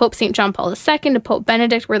everything from Pope St. John Paul II to Pope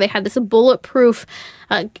Benedict, where they had this bulletproof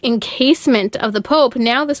encasement of the Pope.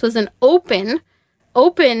 Now this was an open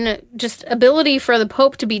just ability for the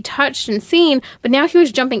Pope to be touched and seen, but now he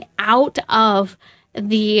was jumping out of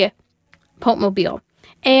the Pope mobile.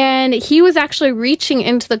 And he was actually reaching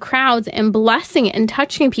into the crowds and blessing and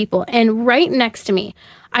touching people. And right next to me,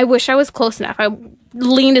 I wish I was close enough. I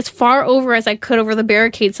leaned as far over as I could over the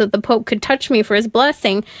barricade so that the Pope could touch me for his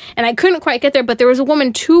blessing. And I couldn't quite get there, but there was a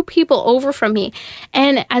woman 2 people over from me.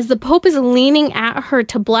 And as the Pope is leaning at her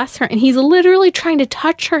to bless her, and he's literally trying to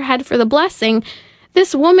touch her head for the blessing,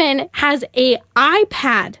 this woman has a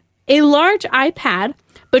large iPad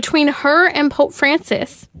between her and Pope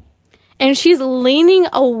Francis. And she's leaning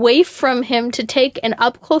away from him to take an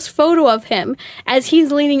up-close photo of him as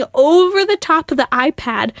he's leaning over the top of the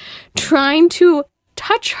iPad, trying to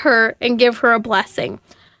touch her and give her a blessing.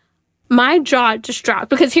 My jaw just dropped,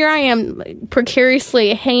 because here I am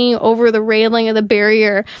precariously hanging over the railing of the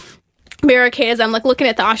barricade as I'm looking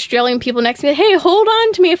at the Australian people next to me. Hey, hold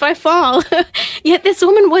on to me if I fall. Yet this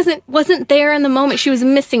woman wasn't there in the moment. She was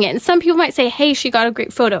missing it. And some people might say, hey, she got a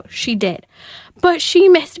great photo. She did. But she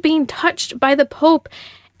missed being touched by the Pope.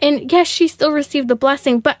 And yes, she still received the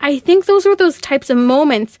blessing. But I think those are those types of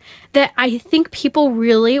moments that I think people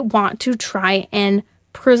really want to try and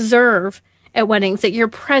preserve at weddings, that you're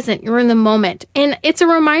present, you're in the moment. And it's a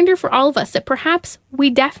reminder for all of us that perhaps we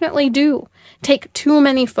definitely do take too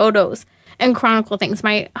many photos and chronicle things.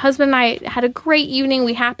 My husband and I had a great evening.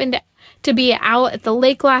 We happened to be out at the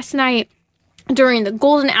lake last night during the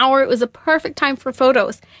golden hour. It was a perfect time for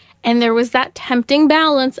photos. And there was that tempting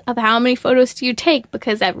balance of how many photos do you take,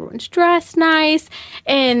 because everyone's dressed nice.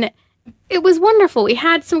 And it was wonderful. We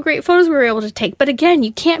had some great photos we were able to take. But again,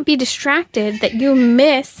 you can't be distracted that you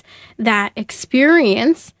miss that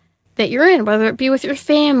experience that you're in, whether it be with your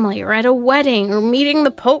family or at a wedding or meeting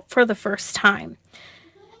the Pope for the first time.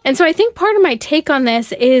 And so I think part of my take on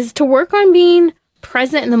this is to work on being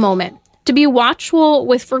present in the moment, to be watchful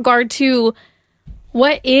with regard to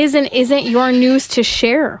what is and isn't your news to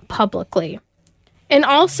share publicly. And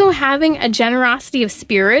also having a generosity of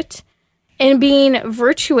spirit and being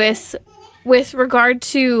virtuous with regard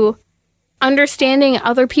to understanding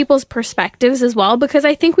other people's perspectives as well, because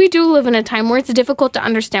I think we do live in a time where it's difficult to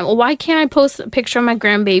understand, well, why can't I post a picture of my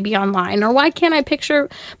grandbaby online? Or why can't I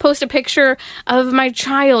post a picture of my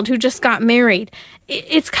child who just got married?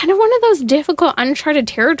 It's kind of one of those difficult, uncharted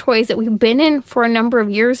territories that we've been in for a number of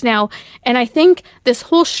years now. And I think this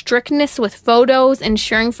whole strictness with photos and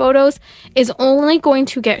sharing photos is only going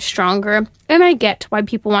to get stronger. And I get why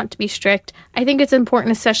people want to be strict. I think it's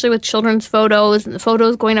important, especially with children's photos and the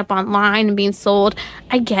photos going up online and being sold.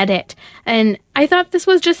 I get it. And I thought this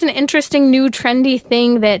was just an interesting, new, trendy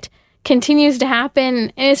thing that continues to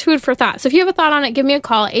happen, and it's food for thought. So if you have a thought on it, give me a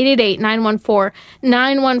call,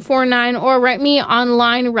 888-914-9149, or write me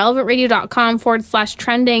online,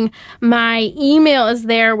 relevantradio.com/trending. My email is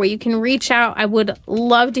there where you can reach out. I would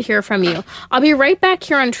love to hear from you. I'll be right back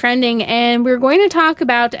here on Trending, and we're going to talk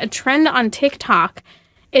about a trend on TikTok.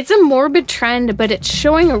 It's a morbid trend, but it's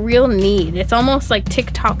showing a real need. It's almost like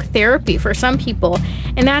TikTok therapy for some people,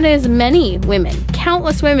 and that is many women,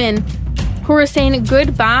 countless women, who are saying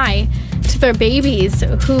goodbye to their babies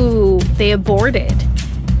who they aborted.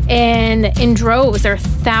 And in droves, there are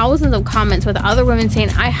thousands of comments with other women saying,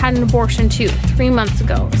 I had an abortion too, 3 months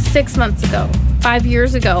ago, 6 months ago, 5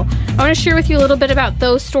 years ago. I want to share with you a little bit about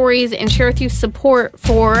those stories and share with you support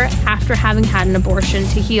for after having had an abortion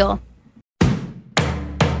to heal.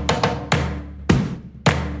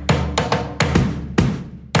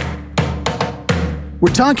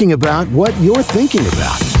 We're talking about what you're thinking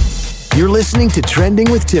about. You're listening to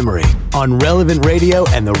Trending with Timmery on Relevant Radio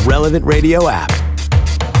and the Relevant Radio app.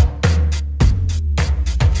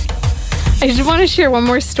 I just want to share one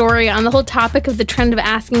more story on the whole topic of the trend of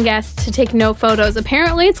asking guests to take no photos.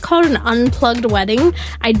 Apparently, it's called an unplugged wedding.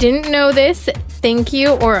 I didn't know this. Thank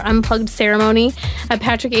you. Or unplugged ceremony.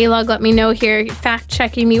 Patrick Alog let me know here,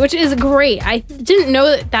 fact-checking me, which is great. I didn't know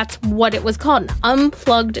that that's what it was called, an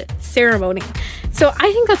unplugged ceremony. So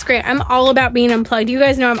I think that's great. I'm all about being unplugged. You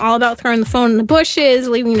guys know I'm all about throwing the phone in the bushes,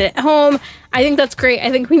 leaving it at home. I think that's great. I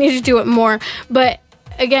think we need to do it more. But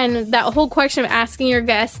again, that whole question of asking your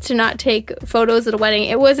guests to not take photos at a wedding,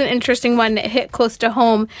 it was an interesting one that hit close to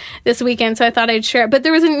home this weekend, so I thought I'd share it. But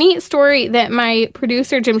there was a neat story that my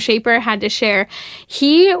producer, Jim Shaper, had to share.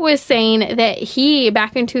 He was saying that he,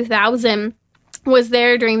 back in 2000, was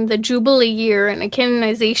there during the Jubilee year and a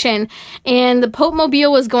canonization, and the Pope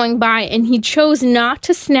Mobile was going by, and he chose not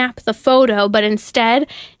to snap the photo, but instead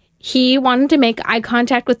he wanted to make eye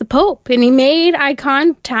contact with the Pope, and he made eye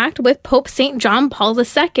contact with Pope St. John Paul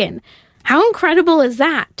II. How incredible is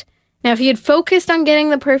that? Now, if he had focused on getting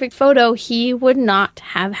the perfect photo, he would not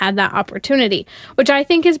have had that opportunity, which I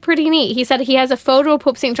think is pretty neat. He said he has a photo of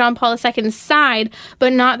Pope St. John Paul II's side,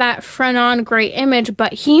 but not that front-on great image,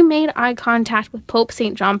 but he made eye contact with Pope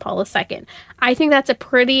St. John Paul II. I think that's a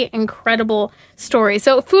pretty incredible story.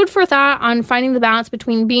 So food for thought on finding the balance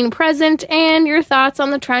between being present and your thoughts on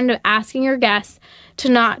the trend of asking your guests to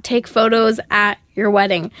not take photos at your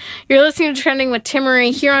wedding. You're listening to Trending with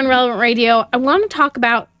Timmery here on Relevant Radio. I want to talk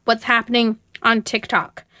about what's happening on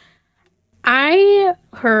TikTok. I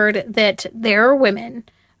heard that there are women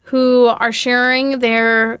who are sharing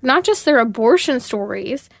not just their abortion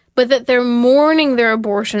stories, but that they're mourning their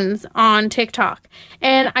abortions on TikTok.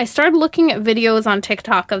 And I started looking at videos on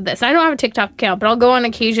TikTok of this. I don't have a TikTok account, but I'll go on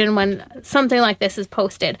occasion when something like this is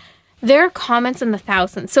posted. There are comments in the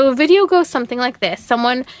thousands. So a video goes something like this.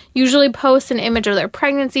 Someone usually posts an image of their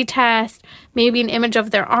pregnancy test, maybe an image of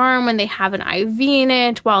their arm when they have an IV in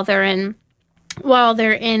it while they're in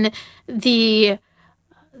the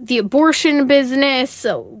abortion business,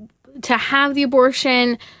 so to have the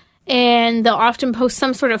abortion. And they'll often post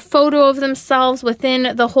some sort of photo of themselves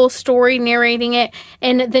within the whole story, narrating it.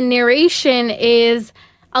 And the narration is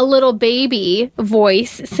a little baby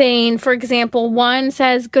voice saying, for example, one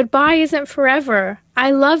says, "Goodbye isn't forever.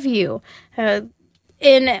 I love you."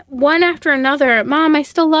 And one after another, "Mom, I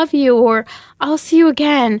still love you," or "I'll see you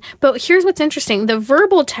again." But here's what's interesting. The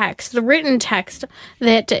verbal text, the written text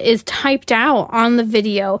that is typed out on the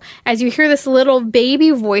video, as you hear this little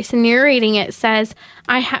baby voice narrating it, says,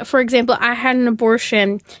 for example, "I had an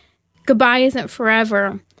abortion. Goodbye isn't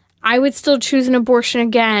forever. I would still choose an abortion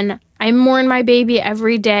again. I mourn my baby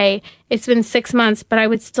every day. It's been 6 months, but I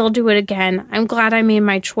would still do it again. I'm glad I made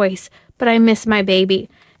my choice, but I miss my baby."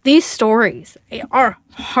 These stories are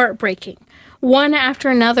heartbreaking. One after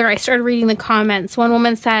another, I started reading the comments. One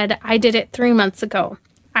woman said, "I did it 3 months ago.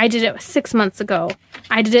 I did it 6 months ago.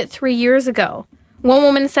 I did it 3 years ago." One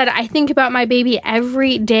woman said, "I think about my baby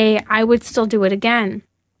every day. I would still do it again."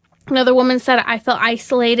 Another woman said, "I felt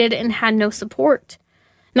isolated and had no support."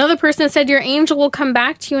 Another person said, "Your angel will come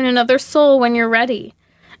back to you in another soul when you're ready."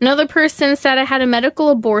 Another person said, "I had a medical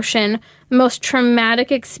abortion, the most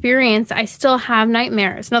traumatic experience. I still have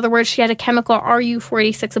nightmares." In other words, she had a chemical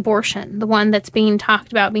RU-486 abortion, the one that's being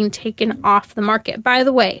talked about being taken off the market. By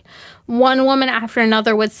the way, one woman after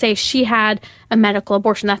another would say she had a medical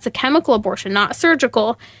abortion. That's a chemical abortion, not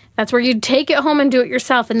surgical. That's where you take it home and do it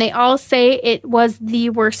yourself. And they all say it was the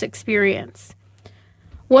worst experience.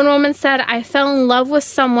 One woman said, "I fell in love with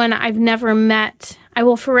someone I've never met. I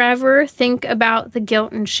will forever think about the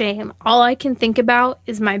guilt and shame. All I can think about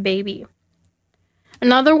is my baby."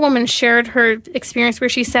 Another woman shared her experience where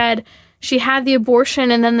she said she had the abortion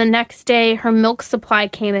and then the next day her milk supply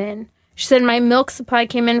came in. She said, "My milk supply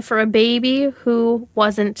came in for a baby who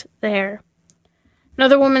wasn't there."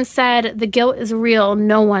 Another woman said, "The guilt is real.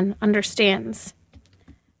 No one understands."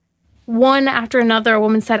 One after another, a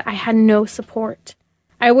woman said, "I had no support.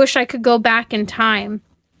 I wish I could go back in time."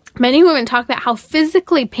 Many women talk about how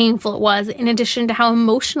physically painful it was, in addition to how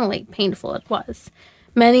emotionally painful it was.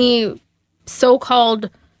 Many so-called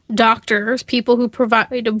doctors, people who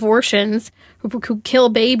provide abortions, who kill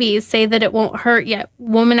babies, say that it won't hurt, yet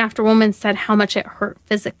woman after woman said how much it hurt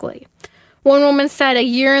physically. One woman said, "1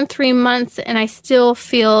 year and 3 months, and it still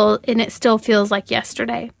feels like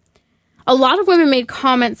yesterday." A lot of women made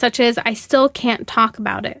comments such as, "I still can't talk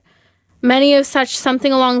about it." Many of such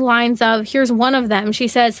something along the lines of, here's one of them. She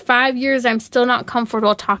says, 5 years, I'm still not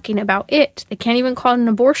comfortable talking about it. They can't even call it an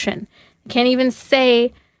abortion. They can't even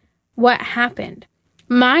say what happened.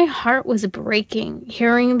 My heart was breaking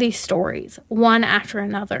hearing these stories, one after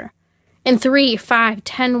another. In 3, 5,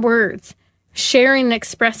 10 words, sharing and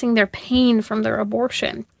expressing their pain from their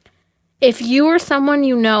abortion. If you or someone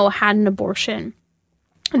you know had an abortion,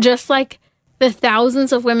 just like the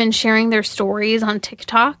thousands of women sharing their stories on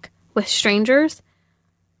TikTok with strangers,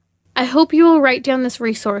 I hope you will write down this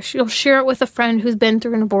resource. You'll share it with a friend who's been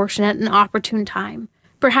through an abortion at an opportune time.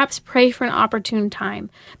 Perhaps pray for an opportune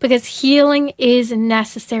time, because healing is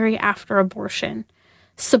necessary after abortion.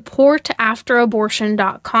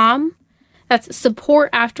 Supportafterabortion.com. That's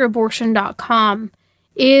supportafterabortion.com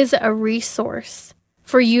is a resource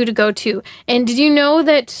for you to go to. And did you know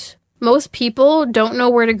that most people don't know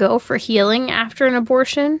where to go for healing after an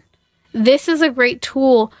abortion? This is a great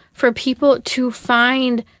tool for people to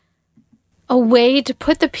find a way to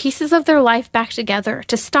put the pieces of their life back together,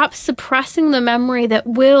 to stop suppressing the memory that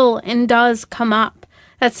will and does come up.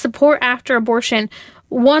 That's support after abortion.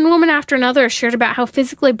 One woman after another shared about how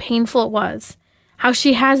physically painful it was, how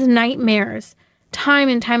she has nightmares time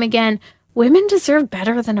and time again. Women deserve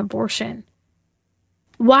better than abortion.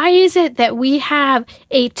 Why is it that we have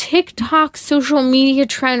a TikTok social media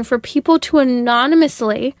trend for people to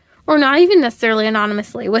anonymously, or not even necessarily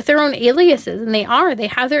anonymously, with their own aliases, and they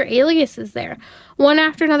have their aliases there, one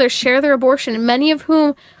after another share their abortion, many of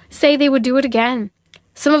whom say they would do it again.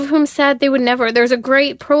 Some of whom said they would never. There's a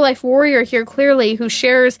great pro-life warrior here, clearly, who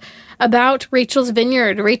shares about Rachel's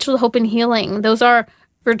Vineyard, Rachel's Hope and Healing. Those are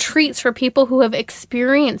retreats for people who have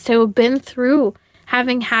experienced, who have been through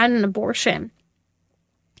having had an abortion.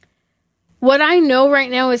 What I know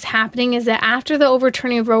right now is happening is that after the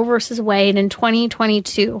overturning of Roe versus Wade in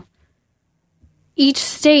 2022, each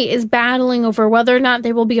state is battling over whether or not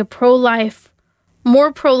they will be a pro-life,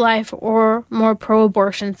 or more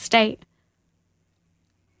pro-abortion state.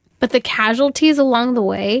 But the casualties along the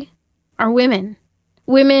way are women.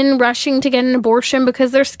 Women rushing to get an abortion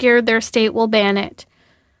because they're scared their state will ban it.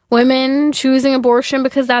 Women choosing abortion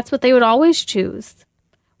because that's what they would always choose.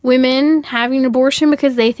 Women having an abortion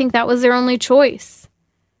because they think that was their only choice.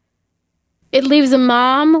 It leaves a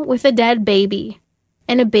mom with a dead baby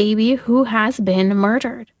and a baby who has been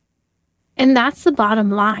murdered. And that's the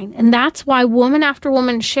bottom line. And that's why woman after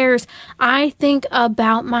woman shares, I think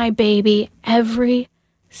about my baby every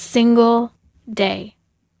single day.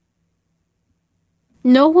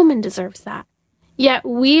 No woman deserves that. Yet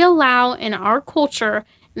we allow in our culture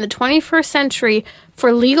in the 21st century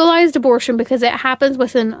for legalized abortion because it happens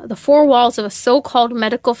within the four walls of a so-called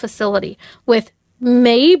medical facility with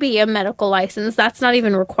maybe a medical license. That's not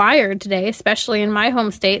even required today, especially in my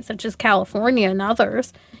home state, such as California and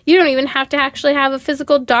others. You don't even have to actually have a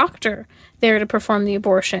physical doctor there to perform the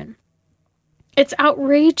abortion. It's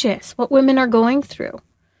outrageous what women are going through.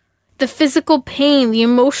 The physical pain, the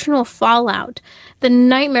emotional fallout, the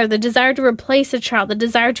nightmare, the desire to replace a child, the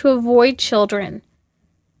desire to avoid children.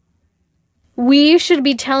 We should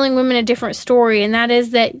be telling women a different story, and that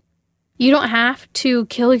is that you don't have to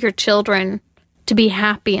kill your children to be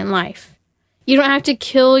happy in life. You don't have to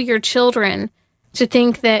kill your children to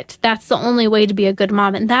think that that's the only way to be a good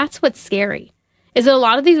mom. And that's what's scary, is that a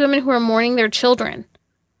lot of these women who are mourning their children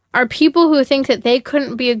are people who think that they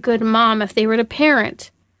couldn't be a good mom if they were to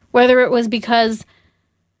parent, whether it was because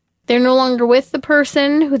they're no longer with the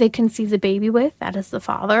person who they conceived the baby with, that is the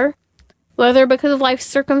father, whether because of life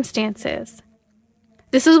circumstances.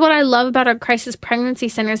 This is what I love about our crisis pregnancy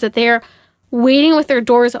centers, that they are waiting with their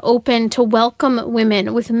doors open to welcome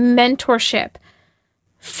women with mentorship,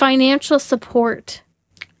 financial support,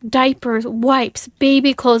 diapers, wipes,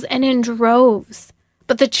 baby clothes, and in droves.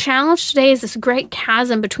 But the challenge today is this great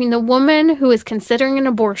chasm between the woman who is considering an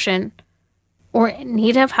abortion or in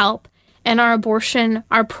need of help and our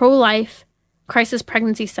pro-life crisis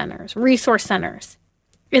pregnancy centers, resource centers,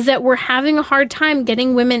 is that we're having a hard time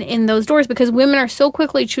getting women in those doors because women are so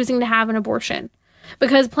quickly choosing to have an abortion.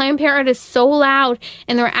 Because Planned Parenthood is so loud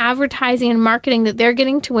in their advertising and marketing that they're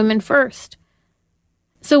getting to women first.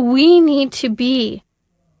 So we need to be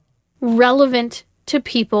relevant to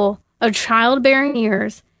people of childbearing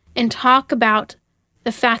years and talk about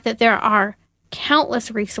the fact that there are countless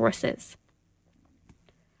resources,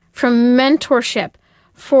 from mentorship,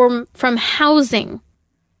 from housing,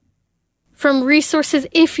 from resources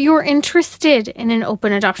if you're interested in an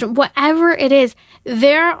open adoption. Whatever it is,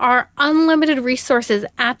 there are unlimited resources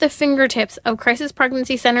at the fingertips of crisis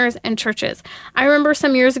pregnancy centers and churches. I remember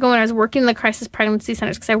some years ago when I was working in the crisis pregnancy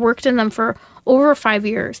centers, because I worked in them for over 5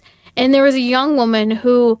 years, and there was a young woman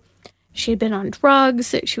who, she had been on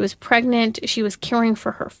drugs, she was pregnant, she was caring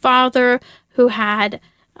for her father who had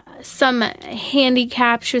some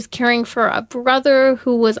handicap, she was caring for a brother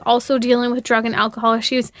who was also dealing with drug and alcohol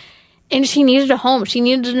issues. And she needed a home. She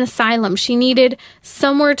needed an asylum. She needed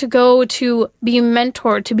somewhere to go to be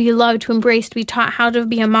mentored, to be loved, to embrace, to be taught how to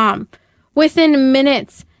be a mom. Within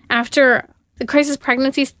minutes After the crisis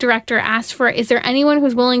pregnancy director asked for, is there anyone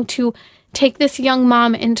who's willing to take this young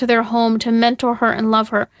mom into their home to mentor her and love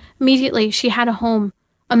her? Immediately, she had a home,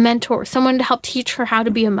 a mentor, someone to help teach her how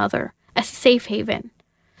to be a mother, a safe haven,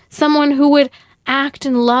 someone who would act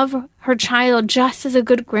and love her child just as a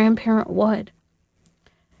good grandparent would.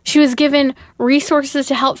 She was given resources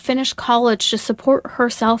to help finish college to support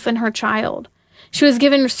herself and her child. She was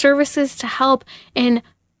given services to help in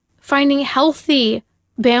finding healthy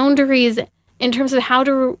boundaries in terms of how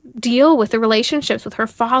to deal with the relationships with her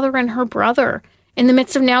father and her brother in the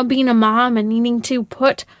midst of now being a mom and needing to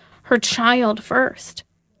put her child first.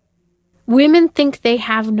 Women think they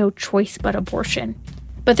have no choice but abortion.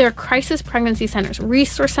 But there are crisis pregnancy centers,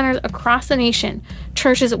 resource centers across the nation,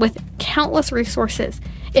 churches with countless resources.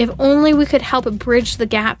 If only we could help bridge the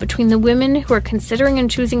gap between the women who are considering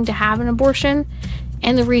and choosing to have an abortion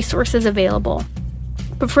and the resources available.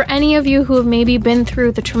 But for any of you who have maybe been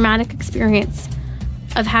through the traumatic experience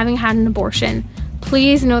of having had an abortion,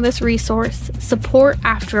 please know this resource,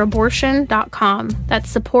 supportafterabortion.com.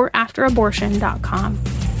 That's supportafterabortion.com.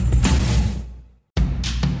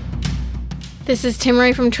 This is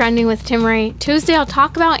Timmery from Trending with Timmery. Tuesday, I'll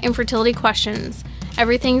talk about infertility questions.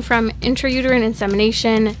 Everything from intrauterine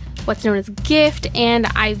insemination, what's known as GIFT, and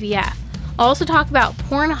IVF. I'll also talk about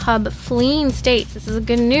Pornhub fleeing states. This is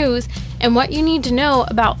good news, and what you need to know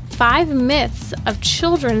about 5 myths of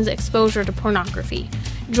children's exposure to pornography.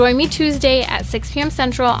 Join me Tuesday at 6 p.m.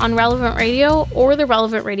 Central on Relevant Radio or the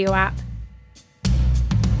Relevant Radio app.